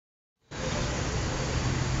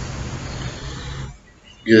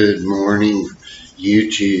Good morning,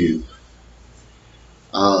 YouTube.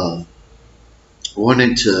 Uh,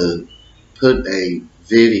 Wanted to put a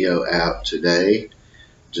video out today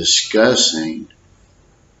discussing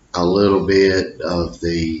a little bit of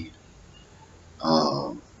the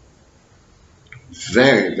uh,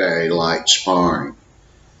 very light sparring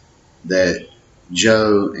that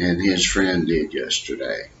Joe and his friend did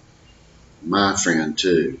yesterday. My friend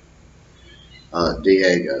too,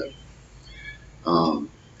 Diego. Um,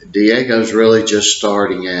 Diego's really just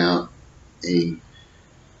starting out. He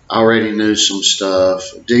already knew some stuff,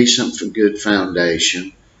 decent for good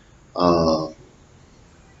foundation. Uh,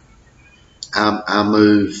 I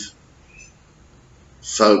move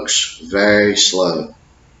folks very slow.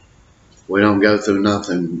 We don't go through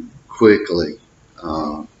nothing quickly.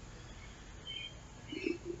 Uh,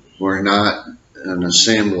 we're not an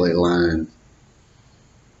assembly line.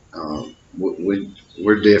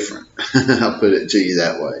 We're different. I'll put it to you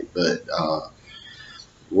that way. But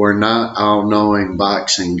we're not all-knowing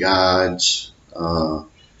boxing gods.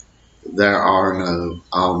 There are no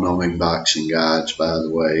all-knowing boxing gods, by the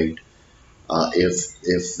way.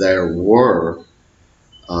 If there were,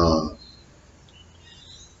 uh,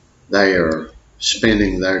 they are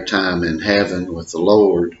spending their time in heaven with the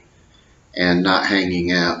Lord and not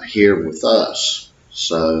hanging out here with us.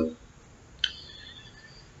 So,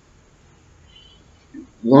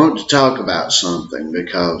 want to talk about something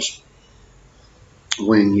because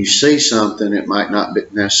when you see something, it might not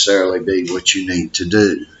necessarily be what you need to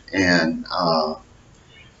do. And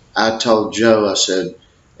I told Joe, I said,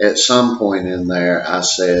 at some point in there, I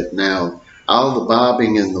said, now, all the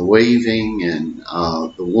bobbing and the weaving and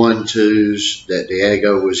the 1-2s that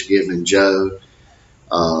Diego was giving Joe,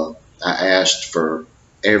 I asked for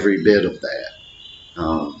every bit of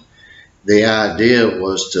that. The idea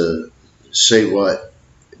was to see what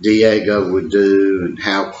Diego would do and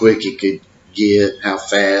how quick he could get, how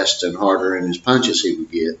fast and harder in his punches he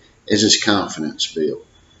would get as his confidence built.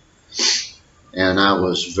 And I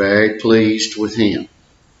was very pleased with him.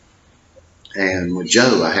 And with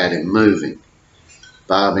Joe, I had him moving,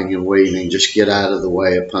 bobbing and weaving, just get out of the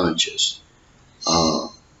way of punches.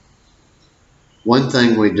 One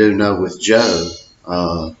thing we do know with Joe,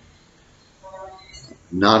 not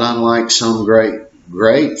unlike some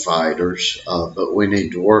great fighters, but we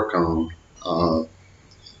need to work on. Uh,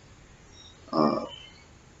 uh,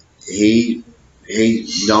 he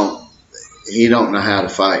don't know how to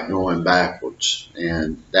fight going backwards,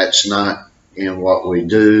 and that's not in what we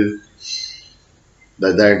do.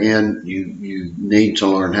 But there again, you need to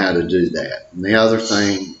learn how to do that. And the other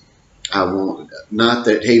thing I want, not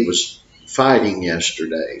that he was fighting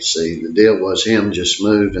yesterday. See, the deal was him just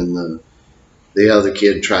moved, and the other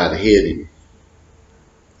kid tried to hit him.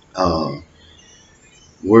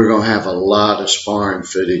 We're going to have a lot of sparring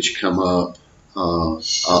footage come up, a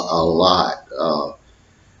lot.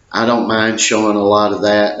 I don't mind showing a lot of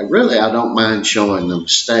that. Really, I don't mind showing the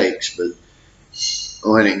mistakes, but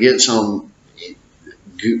when it gets on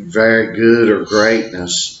very good or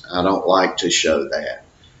greatness, I don't like to show that.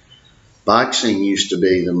 Boxing used to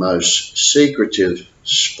be the most secretive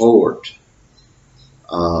sport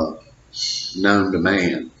known to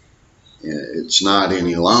man. It's not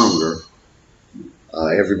any longer.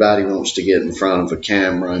 Everybody wants to get in front of a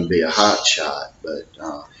camera and be a hot shot, but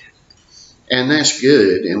and that's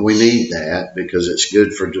good, and we need that because it's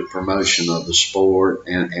good for the promotion of the sport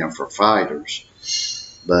and for fighters.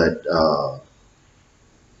 But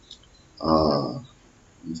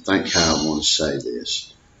think how I want to say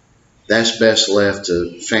this. That's best left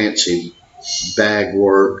to fancy bag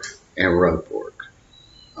work and rope work.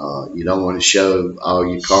 You don't want to show all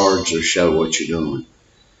your cards or show what you're doing.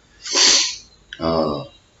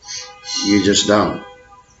 You just don't.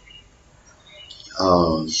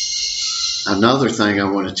 Another thing I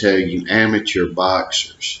want to tell you, amateur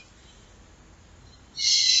boxers.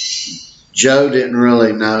 Joe didn't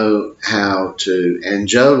really know how to, and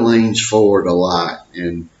Joe leans forward a lot,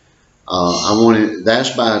 and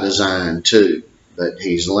that's by design too, but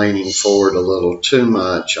he's leaning forward a little too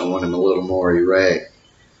much. I want him a little more erect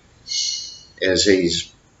as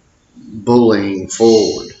he's bullying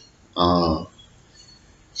forward.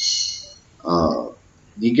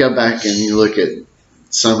 You go back and you look at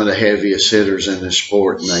some of the heaviest hitters in the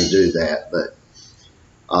sport, and they do that. But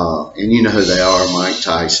and you know who they are, Mike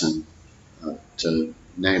Tyson, to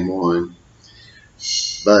name one.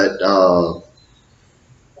 But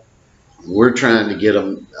we're trying to get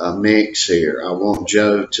a mix here. I want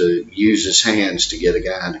Joe to use his hands to get a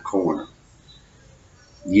guy in the corner.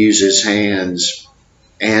 Use his hands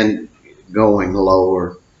and going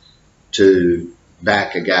lower to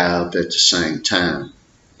back a guy up at the same time.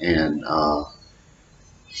 And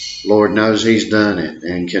Lord knows he's done it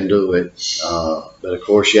and can do it. But of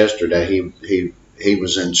course, yesterday he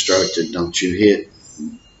was instructed, "Don't you hit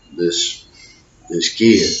this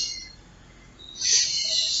kid."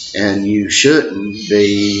 And you shouldn't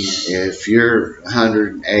be if you're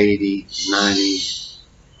 180, 90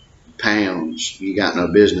 pounds. You got no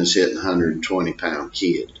business hitting a 120-pound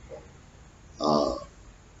kid.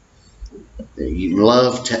 You can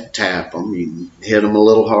love tap them. You can hit them a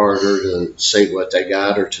little harder to see what they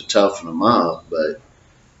got or to toughen them up, but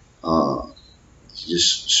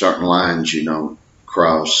just certain lines you don't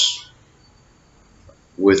cross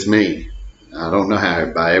with me. I don't know how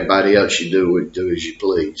everybody else you do as you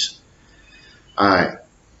please. All right.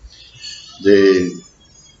 The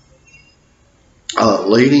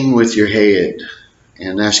leading with your head,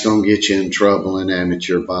 and that's going to get you in trouble in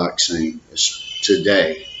amateur boxing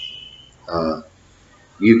today.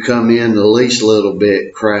 You come in the least little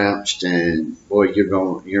bit crouched, and boy,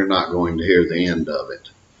 you're not going to hear the end of it.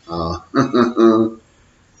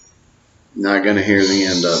 Not going to hear the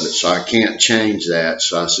end of it. So I can't change that.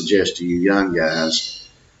 So I suggest to you young guys,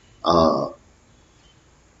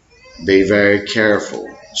 be very careful.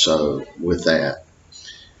 So with that,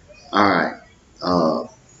 all right.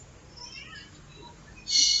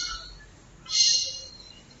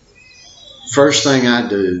 First thing I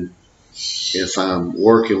do if I'm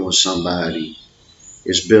working with somebody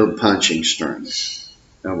is build punching strength.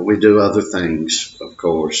 Now, we do other things, of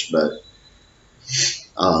course, but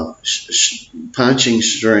punching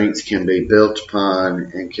strength can be built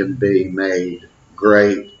upon and can be made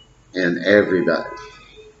great in everybody.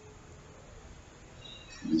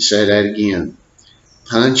 Let me say that again.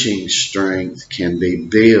 Punching strength can be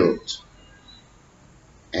built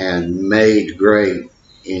and made great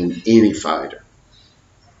in any fighter.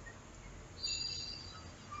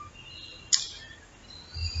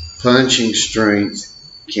 Punching strength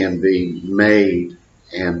can be made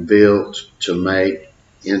and built to make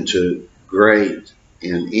into great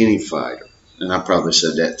in any fighter. And I probably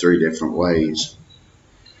said that 3 different ways.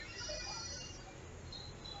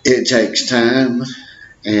 It takes time,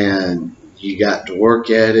 and you got to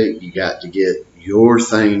work at it. You got to get your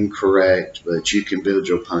thing correct, but you can build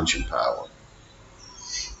your punching power.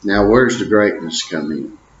 Now, where's the greatness come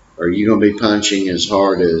in? Are you going to be punching as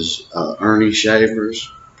hard as Ernie Shavers?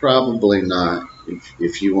 Probably not,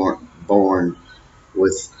 if you weren't born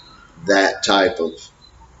with that type of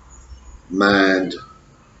mind,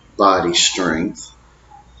 body strength.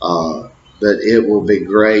 But it will be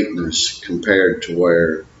greatness compared to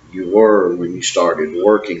where you were when you started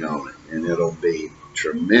working on it, and it'll be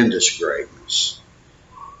tremendous greatness.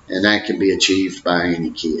 And that can be achieved by any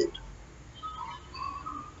kid.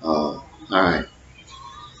 All right.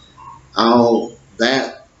 All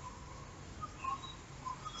that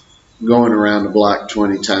going around the block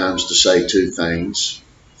 20 times to say 2 things.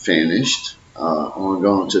 Finished. I'm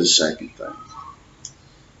going to the second thing.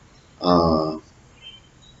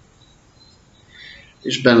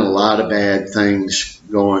 There's been a lot of bad things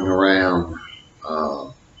going around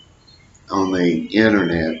on the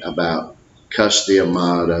internet about Cus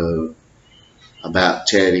D'Amato, about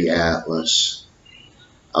Teddy Atlas,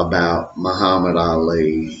 about Muhammad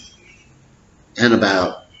Ali, and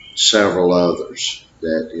about several others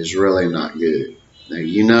that is really not good. Now,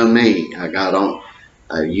 you know me. I got on.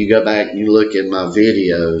 You go back and you look at my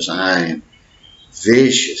videos. I am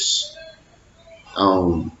vicious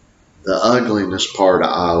on the ugliness part of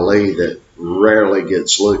Ali that rarely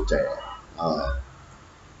gets looked at.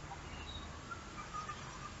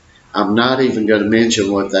 I'm not even going to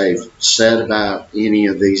mention what they've said about any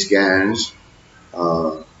of these guys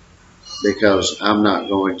because I'm not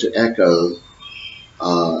going to echo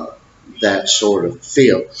that sort of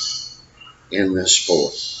filth in this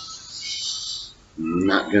sport. I'm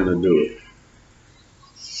not going to do it.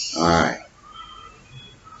 All right.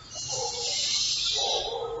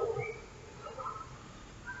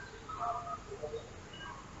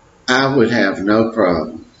 I would have no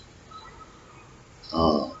problem.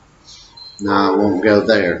 No, I won't go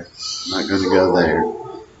there. I'm not going to go there.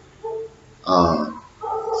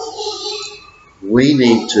 We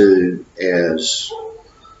need to, as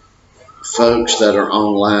folks that are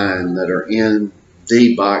online, that are in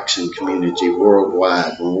the boxing community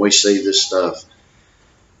worldwide, when we see this stuff,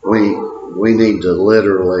 we need to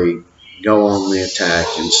literally go on the attack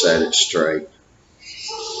and set it straight.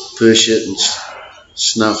 Push it and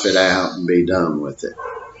snuff it out and be done with it.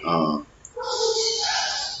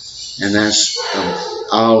 And that's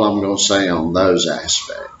all I'm going to say on those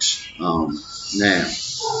aspects. Now,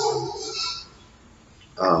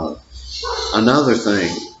 another thing,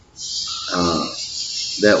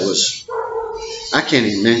 that was, I can't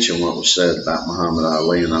even mention what was said about Muhammad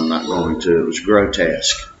Ali, and I'm not going to. It was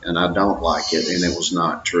grotesque, and I don't like it, and it was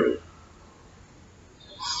not true.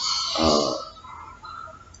 Uh,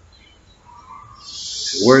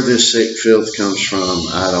 where this sick filth comes from,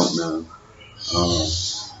 I don't know.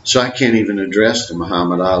 So I can't even address the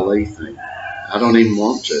Muhammad Ali thing. I don't even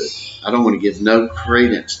want to. I don't want to give no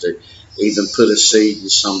credence to even put a seed in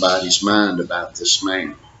somebody's mind about this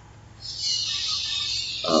man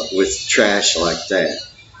with trash like that.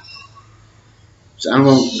 So I'm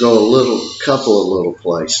going to go a couple of little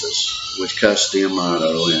places with Cus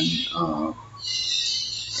D'Amato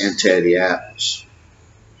and Teddy Atlas.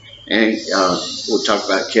 And we'll talk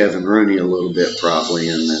about Kevin Rooney a little bit probably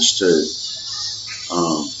in this too.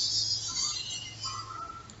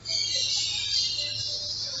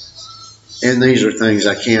 And these are things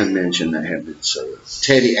I can mention that have been said.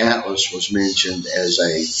 Teddy Atlas was mentioned as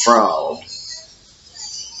a fraud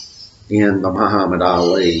in the Muhammad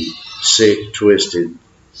Ali sick, twisted,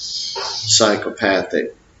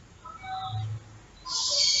 psychopathic,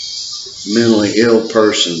 mentally ill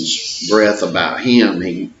person's breath about him.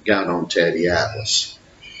 He got on Teddy Atlas.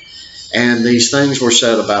 And these things were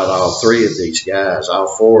said about all three of these guys, all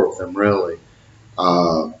four of them really.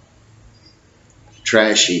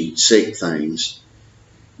 Trashy, sick things.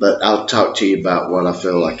 But I'll talk to you about what I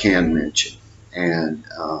feel I can mention. And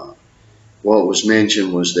what was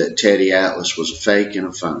mentioned was that Teddy Atlas was a fake and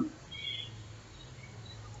a phony.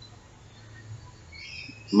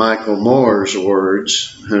 Michael Moore's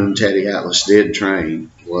words, whom Teddy Atlas did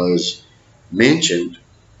train, was mentioned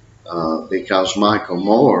because Michael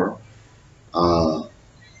Moore,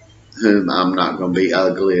 whom I'm not going to be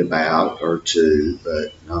ugly about or to,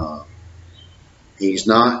 but he's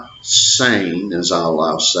not sane, is all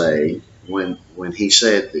I'll say, when he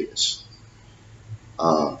said this.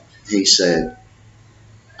 He said,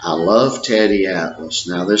 I love Teddy Atlas.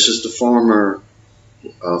 Now, this is the former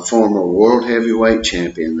world heavyweight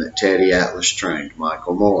champion that Teddy Atlas trained,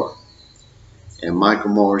 Michael Moore. And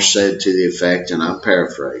Michael Moore said to the effect, and I'm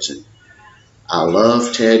paraphrasing, I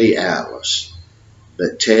love Teddy Atlas,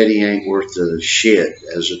 but Teddy ain't worth the shit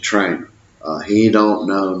as a trainer. He don't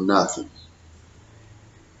know nothing.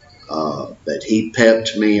 But he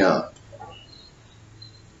pepped me up.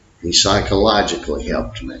 He psychologically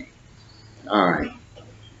helped me. All right.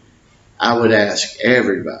 I would ask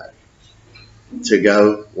everybody to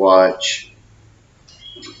go watch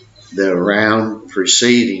the round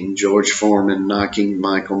preceding George Foreman knocking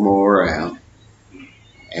Michael Moore out.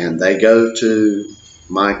 And they go to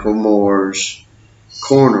Michael Moore's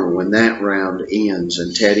corner when that round ends,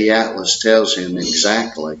 and Teddy Atlas tells him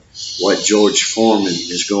exactly what George Foreman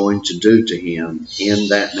is going to do to him in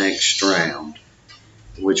that next round,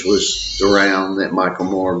 which was the round that Michael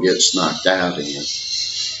Moore gets knocked out in.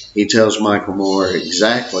 He tells Michael Moore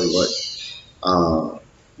exactly what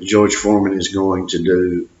George Foreman is going to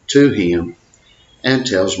do to him, and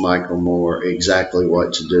tells Michael Moore exactly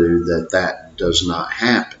what to do that does not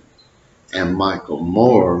happen. And Michael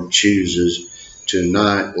Moore chooses to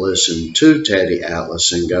not listen to Teddy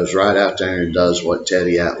Atlas and goes right out there and does what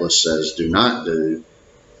Teddy Atlas says do not do.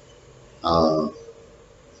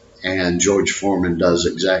 And George Foreman does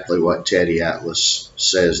exactly what Teddy Atlas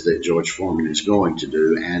says that George Foreman is going to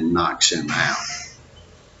do and knocks him out.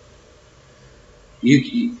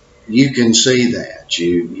 You can see that.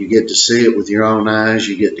 You get to see it with your own eyes.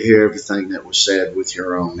 You get to hear everything that was said with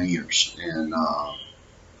your own ears. And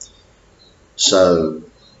so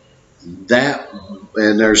that,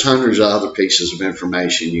 and there's hundreds of other pieces of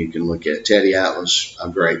information you can look at. Teddy Atlas, a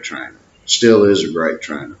great trainer. Still is a great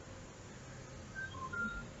trainer.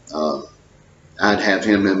 I'd have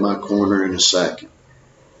him in my corner in a second.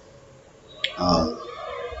 A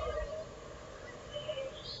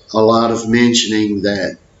lot of mentioning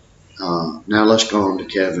that. Now let's go on to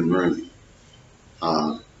Kevin Rooney.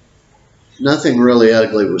 Nothing really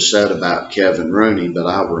ugly was said about Kevin Rooney, but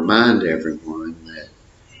I'll remind everyone that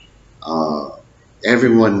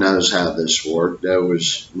everyone knows how this worked. There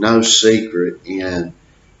was no secret in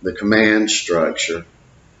the command structure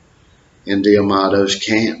in D'Amato's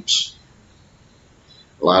camps.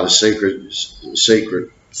 A lot of secret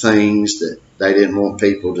things that they didn't want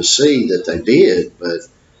people to see that they did, but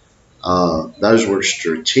those were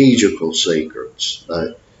strategical secrets.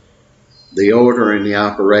 But the order and the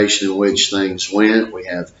operation in which things went, we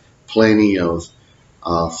have plenty of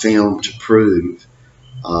film to prove.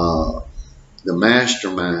 The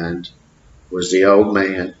mastermind was the old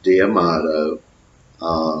man, D'Amato,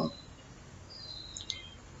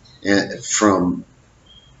 and from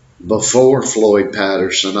before Floyd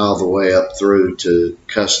Patterson all the way up through to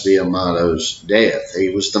Cus D'Amato's death. He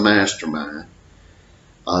was the mastermind.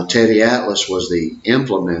 Teddy Atlas was the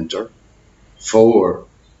implementer for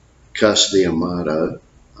Cus D'Amato.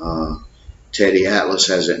 Teddy Atlas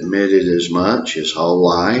has admitted as much his whole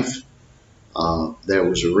life. There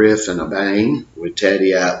was a riff and a bang with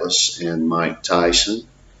Teddy Atlas and Mike Tyson.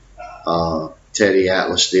 Teddy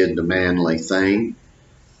Atlas did the manly thing,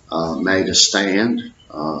 made a stand.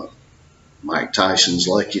 Mike Tyson's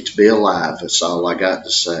lucky to be alive. That's all I got to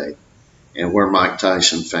say. And we're Mike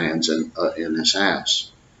Tyson fans in this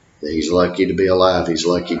house. He's lucky to be alive. He's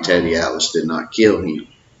lucky Teddy Atlas did not kill him.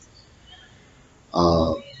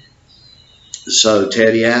 So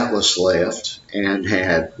Teddy Atlas left and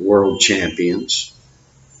had world champions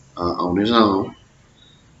on his own.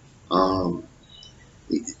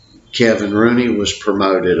 Kevin Rooney was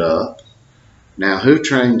promoted up. Now, who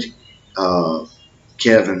trained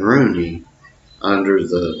Kevin Rooney under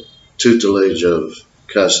the tutelage of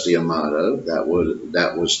Cus D'Amato?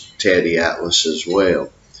 That was Teddy Atlas as well.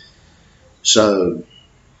 So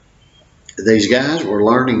these guys were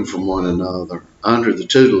learning from one another under the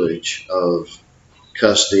tutelage of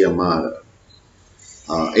Cus D'Amato.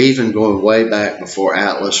 Even going way back before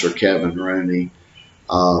Atlas or Kevin Rooney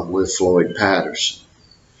with Floyd Patterson.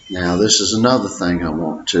 Now, this is another thing I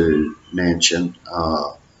want to mention.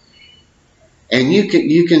 And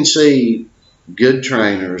you can see good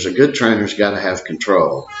trainers. A good trainer's got to have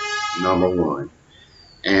control, number one.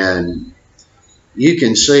 And you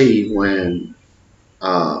can see when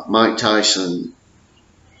Mike Tyson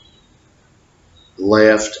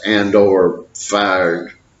left and or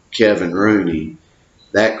fired Kevin Rooney,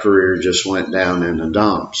 that career just went down in the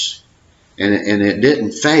dumps. And it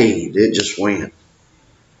didn't fade. It just went.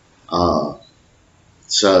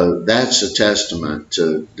 So that's a testament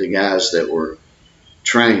to the guys that were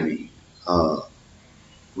training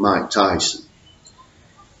Mike Tyson.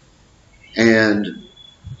 And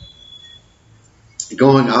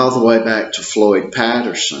going all the way back to Floyd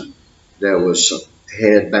Patterson, there was some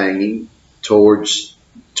head banging towards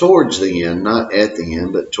the end, not at the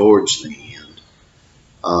end, but towards the end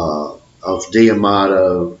of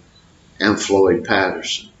D'Amato and Floyd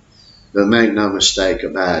Patterson. But make no mistake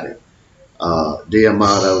about it,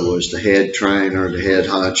 D'Amato was the head trainer, the head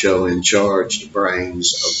honcho in charge, the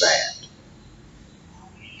brains of that.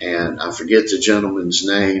 And I forget the gentleman's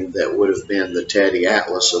name that would have been the Teddy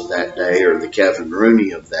Atlas of that day or the Kevin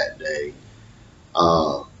Rooney of that day.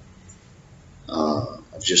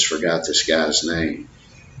 I've just forgot this guy's name.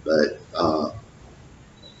 But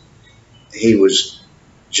he was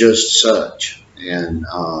just such. And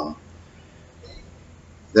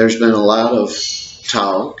there's been a lot of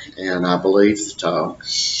talk, and I believe the talk,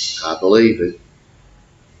 I believe it,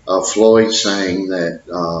 of Floyd saying that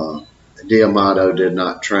D'Amato did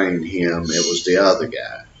not train him, it was the other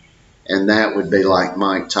guy. And that would be like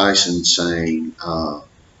Mike Tyson saying,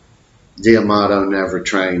 D'Amato never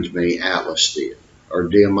trained me, Atlas did. Or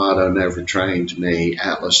D'Amato never trained me,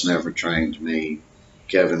 Atlas never trained me,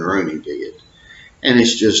 Kevin Rooney did. And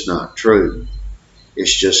it's just not true.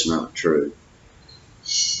 It's just not true.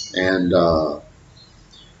 And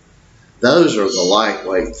those are the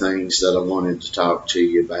lightweight things that I wanted to talk to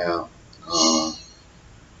you about.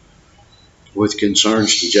 With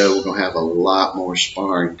concerns to Joe, we're going to have a lot more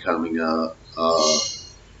sparring coming up.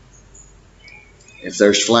 If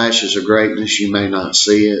there's flashes of greatness, you may not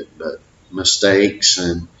see it, but mistakes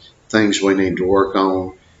and things we need to work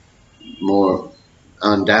on, more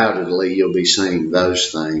undoubtedly you'll be seeing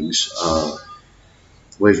those things.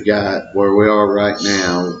 We've got, where we are right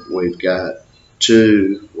now, we've got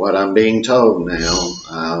two, what I'm being told now,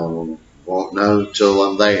 I won't know till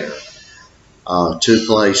I'm there, two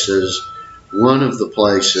places. One of the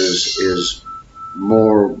places is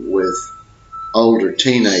more with older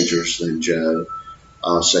teenagers than Joe,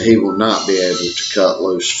 so he will not be able to cut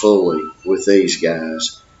loose fully with these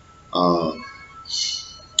guys.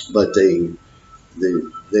 But the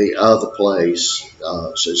other place,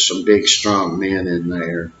 so some big strong men in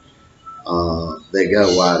there, they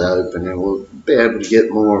go wide open, and we'll be able to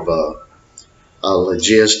get more of a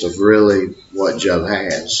gist of really what Joe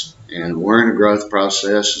has. And we're in a growth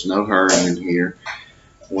process. There's no hurrying here.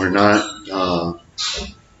 We're not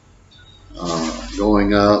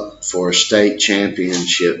going up for a state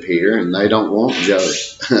championship here, and they don't want Joe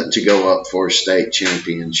to go up for a state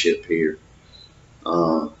championship here.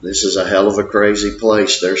 This is a hell of a crazy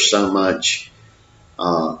place. There's so much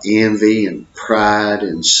envy and pride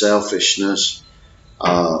and selfishness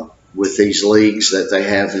with these leagues that they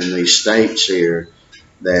have in these states here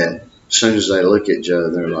that as soon as they look at Joe,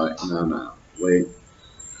 they're like, no,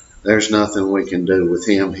 there's nothing we can do with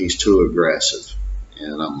him. He's too aggressive.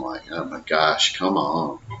 And I'm like, oh my gosh, come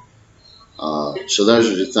on. So those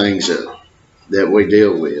are the things that we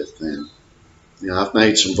deal with. And, you know, I've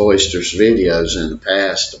made some boisterous videos in the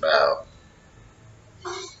past about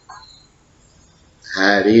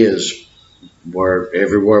how it is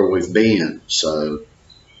everywhere we've been. So,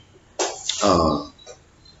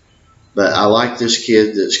 but I like this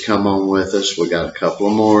kid that's come on with us. We got a couple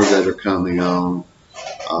of more that are coming on.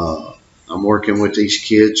 I'm working with these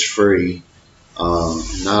kids free.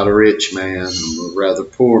 Not a rich man, I'm a rather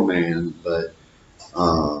poor man, but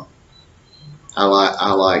I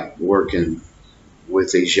like working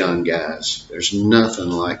with these young guys. There's nothing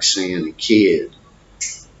like seeing a kid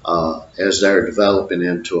as they're developing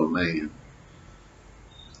into a man.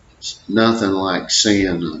 It's nothing like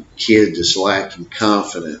seeing a kid that's lacking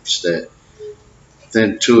confidence that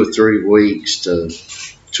within 2 or 3 weeks to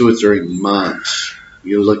 2 or 3 months,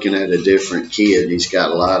 you're looking at a different kid. He's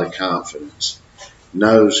got a lot of confidence,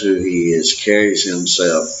 knows who he is, carries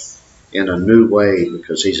himself in a new way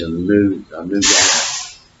because he's a new guy.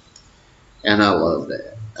 And I love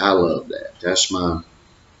that. I love that. That's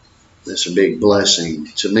a big blessing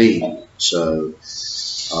to me. So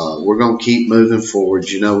we're going to keep moving forward.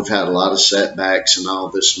 You know, we've had a lot of setbacks in all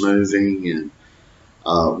this moving, and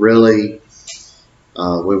really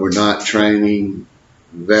we were not training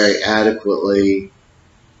very adequately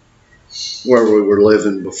where we were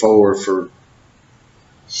living before. For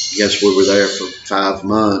I guess we were there for 5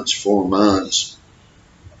 months, 4 months,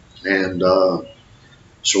 and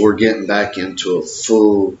so we're getting back into a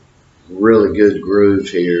full, really good groove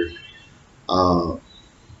here.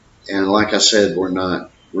 And like I said, we're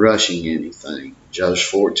not rushing anything. Joe's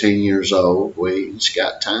 14 years old. He's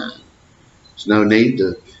got time. There's no need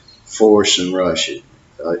to force and rush it,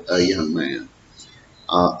 a young man.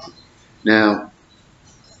 Now,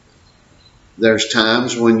 there's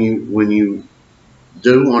times when you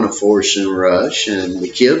do want to force and rush, and the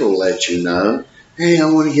kid will let you know, hey, I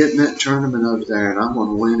want to get in that tournament over there, and I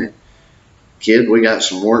want to win it. Kid, we got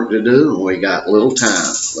some work to do, and we got little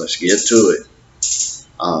time. Let's get to it.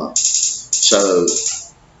 So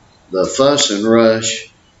the fuss and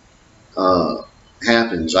rush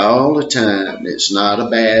happens all the time. It's not a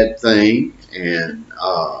bad thing, and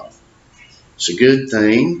it's a good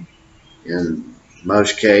thing in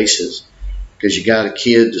most cases, because you got a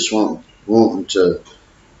kid that's wanting to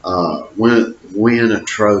win a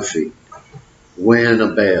trophy, win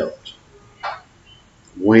a belt,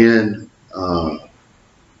 win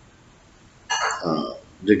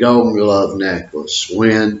the Golden Glove necklace,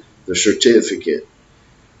 win the certificate,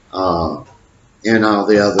 and all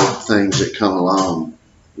the other things that come along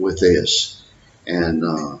with this. And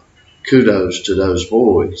kudos to those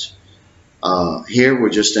boys. Here we're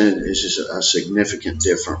just in, this is a significant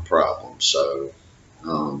different problem. So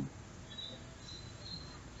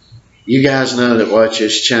you guys know that watch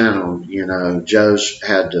this channel, you know, Joe's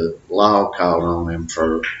had the law called on him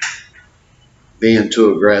for being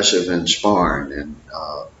too aggressive in sparring. And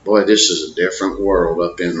boy, this is a different world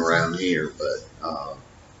up in around here. But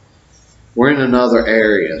we're in another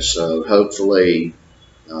area, so hopefully,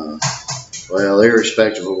 well,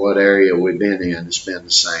 irrespective of what area we've been in, it's been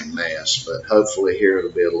the same mess. But hopefully here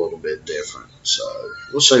it'll be a little bit different. So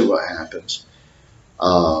we'll see what happens.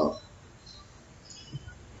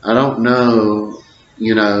 I don't know,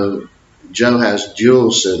 you know, Joe has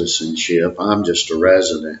dual citizenship. I'm just a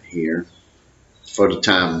resident here for the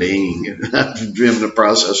time being. I'm in the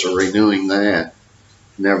process of renewing that.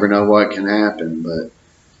 Never know what can happen, but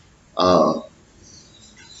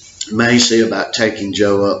may see about taking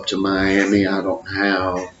Joe up to Miami. I don't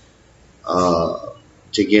know how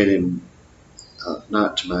to get him,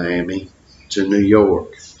 not to Miami, to New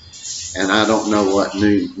York. And I don't know what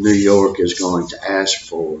New York is going to ask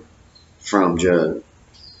for from Joe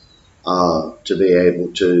to be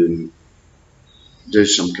able to do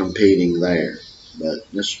some competing there. But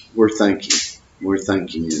we're thinking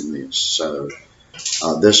in this. So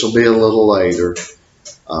this will be a little later,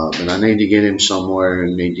 but I need to get him somewhere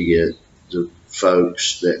and need to get the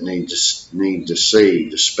folks that need to see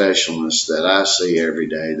the specialness that I see every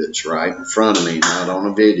day that's right in front of me, not on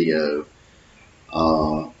a video.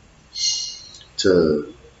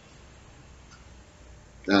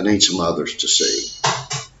 I need some others to see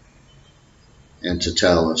and to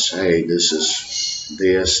tell us, hey, this is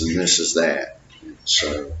this and this is that.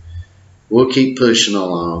 So we'll keep pushing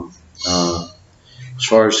along. As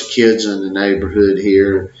far as the kids in the neighborhood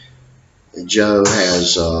here, Joe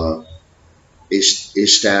has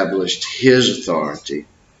established his authority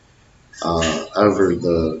over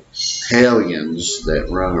the hellions that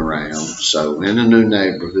run around. So in a new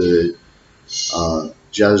neighborhood,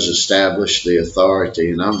 Joe's established the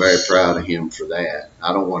authority, and I'm very proud of him for that.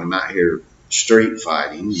 I don't want him out here street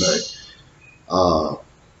fighting, but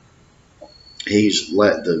he's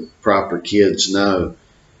let the proper kids know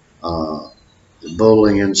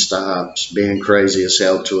bullying stops, being crazy as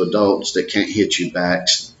hell to adults that can't hit you back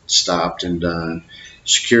stopped and done.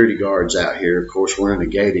 Security guards out here, of course, we're in a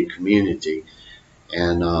gated community,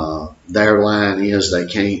 and their line is they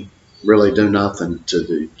can't really do nothing to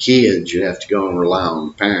the kids. You have to go and rely on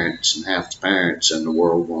the parents, and half the parents in the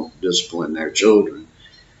world won't discipline their children.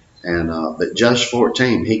 And but Joe's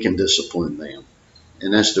 14, he can discipline them,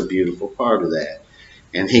 and that's the beautiful part of that.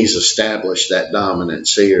 And he's established that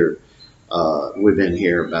dominance here. We've been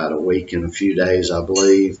here about a week and a few days, I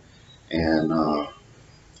believe, and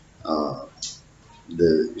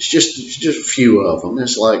it's just a few of them.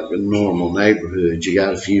 It's like a normal neighborhood. You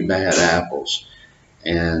got a few bad apples,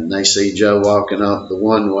 and they see Joe walking up the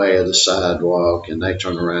one way of the sidewalk, and they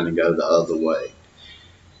turn around and go the other way.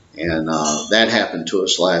 And that happened to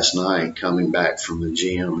us last night coming back from the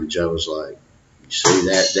gym, and Joe was like, "You see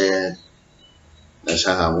that, Dad? That's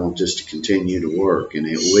how I want this to continue to work, and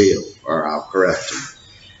it will, or I'll correct him."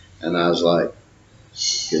 And I was like,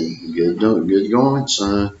 good going,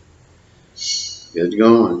 son. Good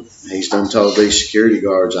going. He's done told these security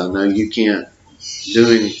guards, "I know you can't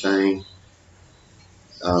do anything."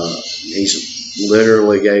 He's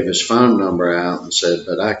literally gave his phone number out and said,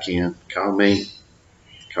 "But I can. Call me.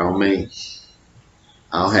 Call me.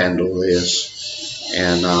 I'll handle this."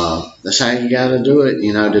 And that's how you got to do it.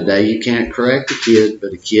 You know, today you can't correct a kid,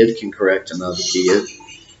 but a kid can correct another kid.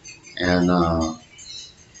 And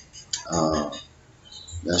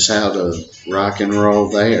that's how to rock and roll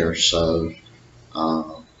there. So,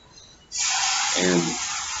 and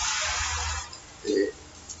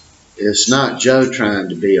it's not Joe trying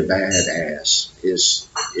to be a badass. It's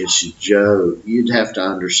Joe. You'd have to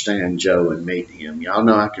understand Joe and meet him. Y'all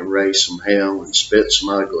know I can raise some hell and spit some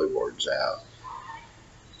ugly words out.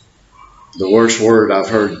 The worst word I've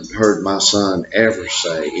heard my son ever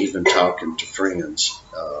say, even talking to friends,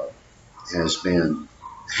 has been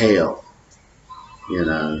hell. You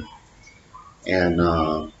know,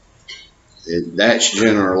 and that's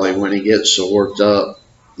generally when he gets so worked up,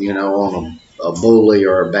 you know, on a bully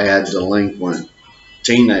or a bad delinquent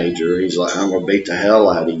teenager. He's like, "I'm gonna beat the hell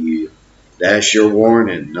out of you. That's your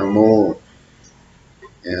warning, no more."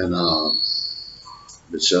 And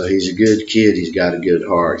but so he's a good kid. He's got a good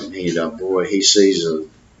heart, and he sees a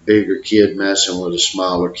bigger kid messing with a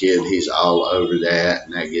smaller kid. He's all over that,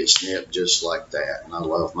 and that gets nipped just like that. And I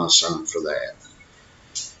love my son for that.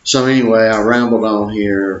 So anyway, I rambled on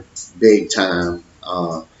here big time.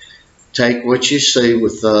 Take what you see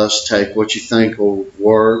with us. Take what you think will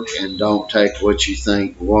work, and don't take what you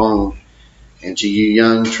think won't. And to you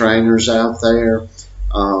young trainers out there,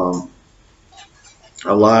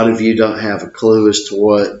 a lot of you don't have a clue as to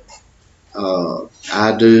what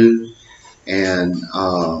I do, and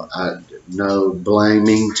no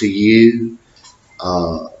blaming to you.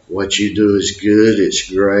 What you do is good. It's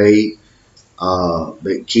great.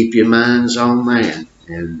 But keep your minds on that.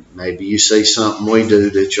 And maybe you see something we do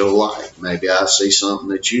that you'll like. Maybe I see something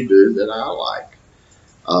that you do that I like.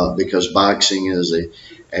 Because boxing is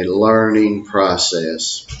a learning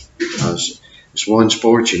process. It's one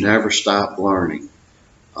sport you never stop learning.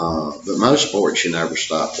 But most sports you never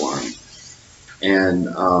stop learning. And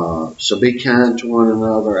so be kind to one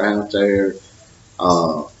another out there.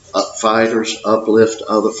 Fighters, uplift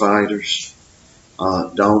other fighters.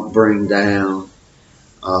 Don't bring down.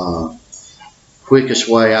 Quickest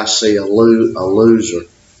way I see a loser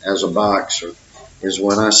as a boxer is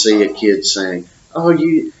when I see a kid saying, "Oh,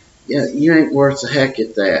 you ain't worth a heck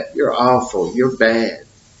at that. You're awful. You're bad."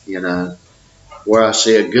 You know, where I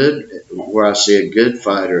see a good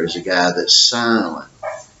fighter is a guy that's silent,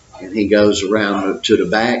 and he goes around to the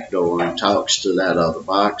back door and talks to that other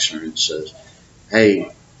boxer and says,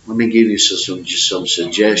 "Hey, let me give you some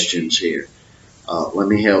suggestions here. Let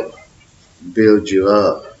me help build you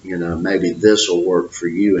up. You know, maybe this will work for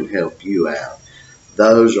you and help you out."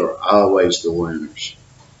 Those are always the winners.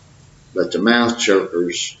 But the mouth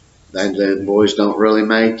chokers, them boys don't really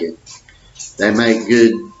make it. They make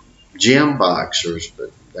good gym boxers,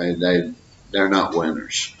 but they're not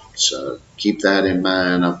winners. So keep that in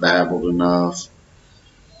mind. I've babbled enough.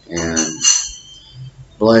 And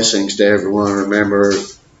blessings to everyone. Remember,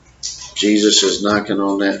 Jesus is knocking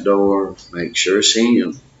on that door. Make sure it's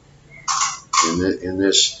him. In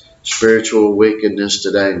this spiritual wickedness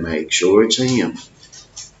today, make sure it's him.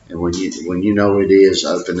 And when you know it is,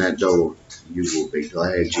 open that door. You will be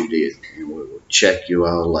glad you did. And we will check you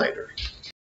all later.